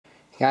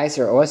Guys,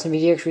 here at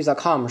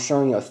osandvideoextremes.com, we're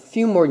showing you a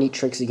few more neat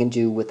tricks you can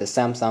do with the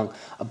Samsung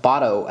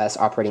Bada OS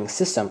operating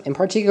system. In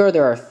particular,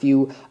 there are a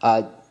few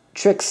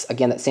tricks,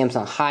 again, that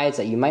Samsung hides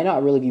that you might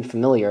not really be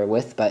familiar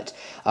with, but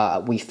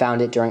we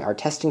found it during our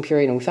testing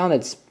period, and we found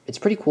it's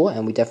pretty cool,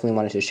 and we definitely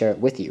wanted to share it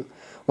with you.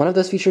 One of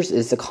those features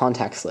is the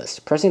contacts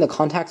list. Pressing the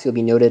contacts, you'll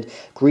be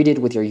greeted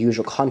with your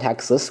usual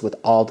contacts list with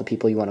all the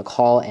people you want to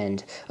call,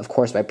 and of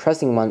course, by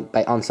pressing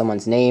on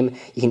someone's name,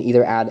 you can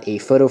either add a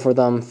photo for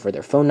them, for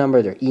their phone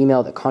number, their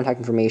email, their contact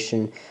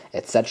information,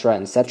 etc.,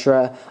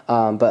 etc.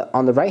 But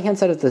on the right-hand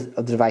side of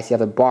the device, you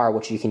have a bar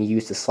which you can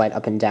use to slide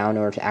up and down in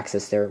order to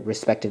access their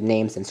respective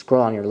names and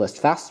scroll on your list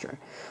faster.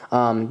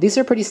 These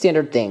are pretty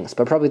standard things,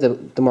 but probably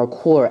the more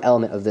cooler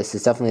element of this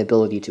is definitely the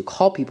ability to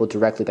call people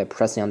directly by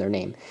pressing on their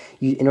name.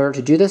 In order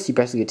to do this, you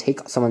basically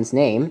take someone's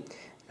name,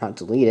 not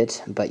delete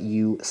it, but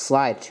you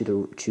slide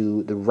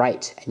to the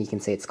right, and you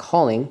can say it's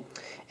calling.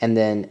 And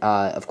then,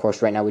 of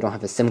course, right now we don't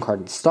have a SIM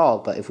card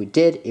installed, but if we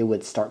did, it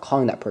would start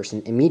calling that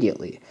person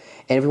immediately.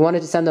 And if we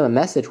wanted to send them a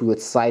message, we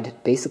would slide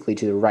basically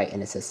to the right,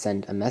 and it says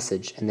send a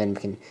message, and then we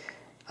can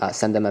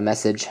send them a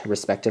message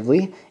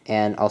respectively,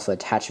 and also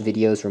attach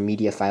videos or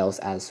media files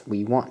as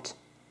we want.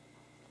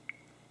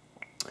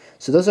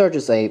 So those are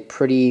just a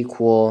pretty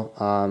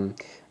cool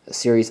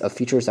series of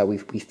features that we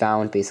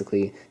found,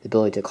 basically the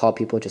ability to call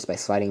people just by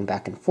sliding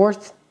back and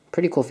forth.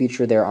 Pretty cool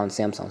feature there on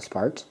Samsung's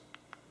part.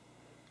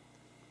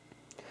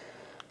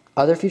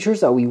 Other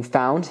features that we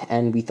found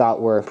and we thought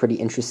were pretty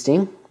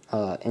interesting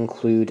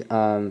include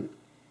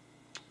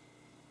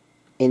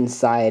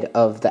inside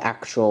of the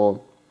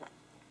actual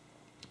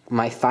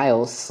My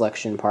Files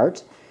selection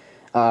part,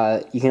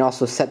 you can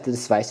also set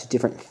this device to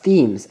different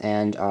themes,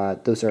 and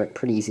those are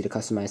pretty easy to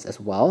customize as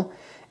well.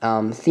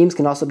 Themes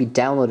can also be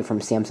downloaded from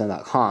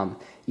Samsung.com.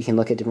 You can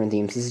look at different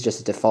themes. This is just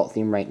a default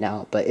theme right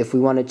now, but if we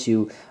wanted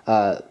to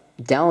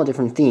download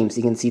different themes,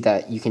 you can see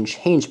that you can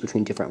change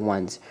between different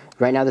ones.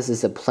 Right now this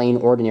is a plain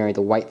ordinary,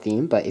 the white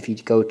theme, but if you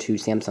go to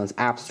Samsung's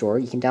App Store,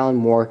 you can download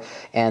more,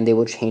 and they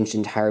will change the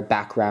entire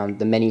background,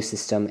 the menu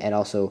system, and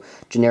also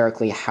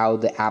generically how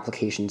the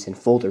applications and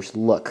folders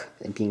look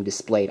and being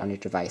displayed on your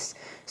device.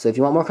 So if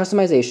you want more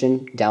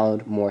customization,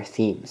 download more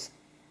themes.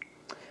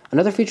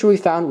 Another feature we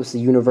found was the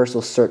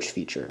universal search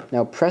feature.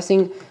 Now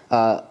pressing,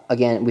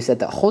 again, we said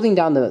that holding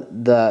down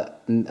the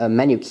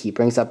menu key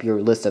brings up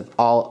your list of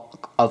all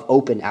of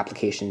open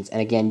applications, and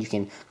again, you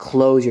can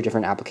close your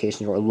different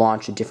applications or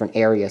launch different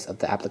areas of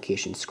the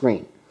application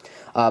screen.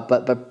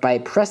 But by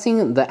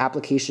pressing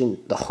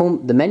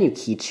the menu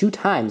key 2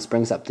 times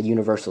brings up the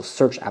universal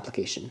search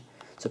application.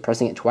 So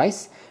pressing it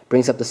twice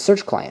brings up the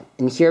search client.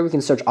 And here we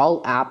can search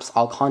all apps,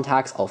 all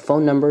contacts, all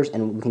phone numbers,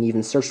 and we can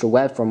even search the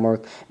web for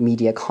more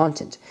media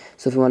content.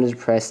 So if we wanted to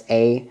press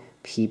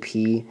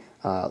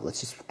let's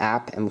just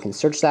app, and we can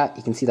search that,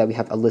 you can see that we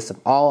have a list of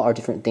all our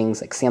different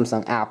things like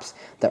Samsung apps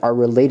that are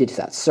related to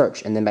that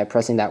search. And then by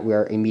pressing that, we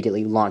are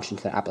immediately launched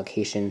into the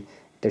application.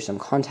 There's some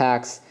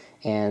contacts,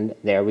 and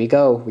there we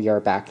go. We are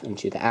back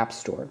into the App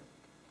Store.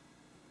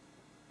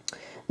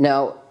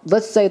 Now,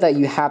 let's say that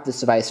you have this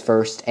device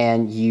first,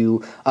 and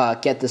you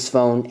get this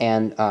phone,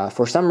 and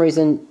for some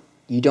reason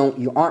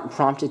you aren't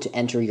prompted to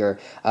enter your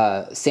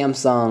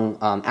Samsung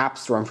App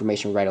Store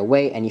information right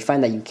away, and you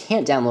find that you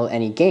can't download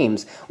any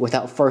games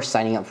without first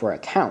signing up for an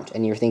account.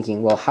 And you're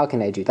thinking, well, how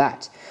can I do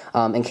that?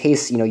 In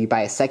case you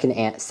buy a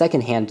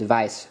second-hand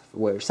device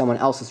where someone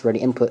else has already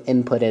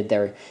inputted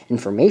their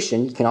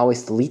information, you can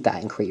always delete that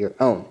and create your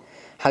own.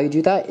 How you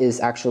do that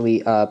is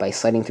actually by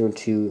sliding through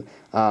to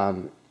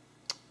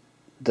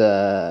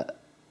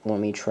let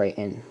me try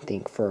and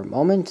think for a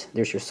moment.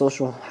 There's your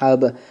social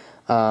hub,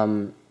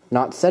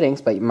 not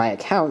settings, but my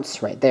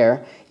accounts right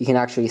there. You can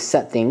actually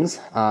set things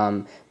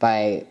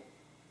by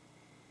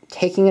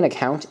taking an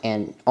account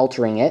and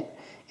altering it,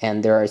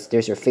 and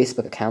there's your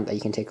Facebook account that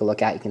you can take a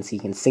look at. You can see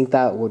you can sync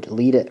that or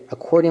delete it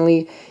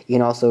accordingly. You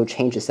can also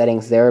change the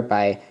settings there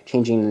by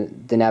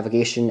changing the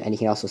navigation, and you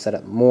can also set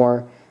up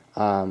more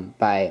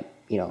by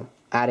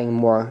adding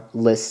more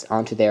lists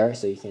onto there,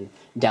 so you can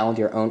download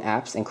your own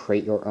apps and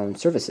create your own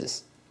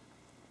services.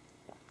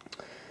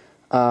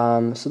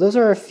 So those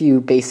are a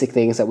few basic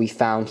things that we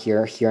found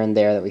here and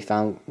there that we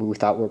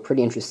thought were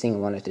pretty interesting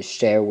and wanted to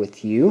share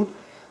with you.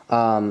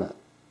 Let's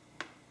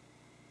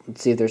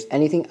see if there's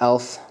anything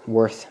else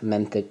worth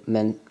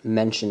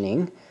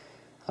mentioning.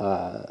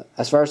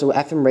 As far as the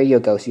FM radio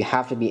goes, you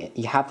have to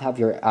have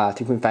your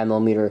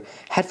 3.5mm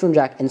headphone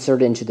jack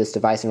inserted into this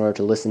device in order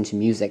to listen to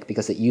music,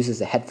 because it uses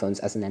the headphones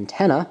as an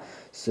antenna,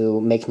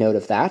 so make note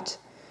of that.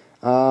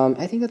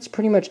 I think that's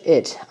pretty much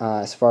it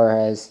as far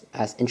as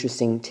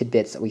interesting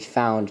tidbits that we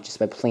found just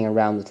by playing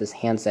around with this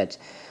handset.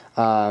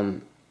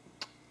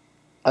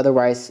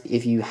 Otherwise,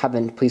 if you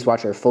haven't, please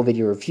watch our full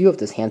video review of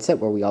this handset,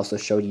 where we also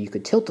showed you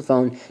could tilt the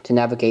phone to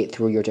navigate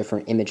through your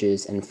different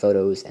images and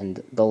photos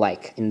and the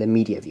like in the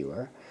media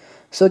viewer.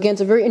 So again,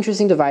 it's a very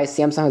interesting device.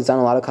 Samsung has done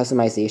a lot of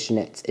customization.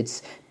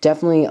 It's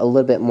definitely a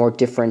little bit more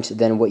different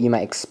than what you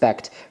might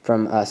expect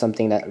from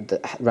something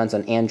that runs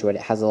on Android.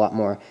 It has a lot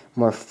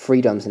more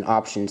freedoms and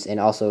options, and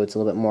also it's a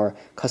little bit more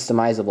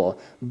customizable.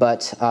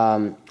 But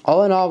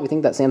all in all, we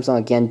think that Samsung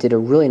again did a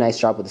really nice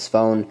job with this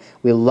phone.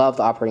 We love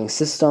the operating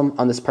system.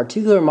 On this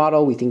particular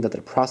model, we think that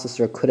the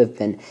processor could have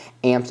been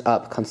amped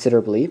up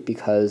considerably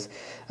because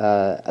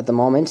at the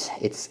moment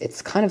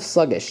it's kind of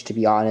sluggish, to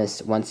be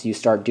honest, once you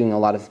start doing a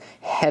lot of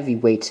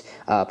heavyweight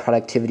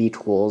productivity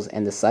tools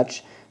and the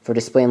such. For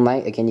display and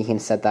light, again, you can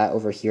set that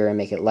over here and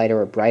make it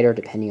lighter or brighter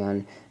depending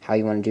on how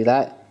you want to do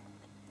that.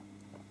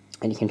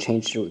 And you can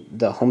change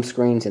the home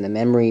screens and the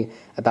memory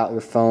about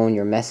your phone,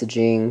 your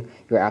messaging,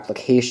 your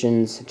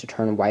applications to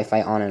turn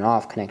Wi-Fi on and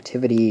off,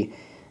 connectivity,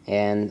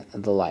 and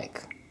the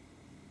like.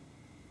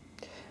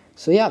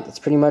 So yeah, that's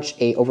pretty much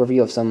an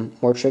overview of some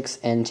more tricks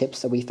and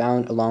tips that we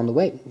found along the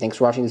way. Thanks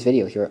for watching this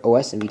video here at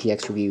OS and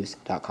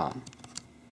VTXreviews.com.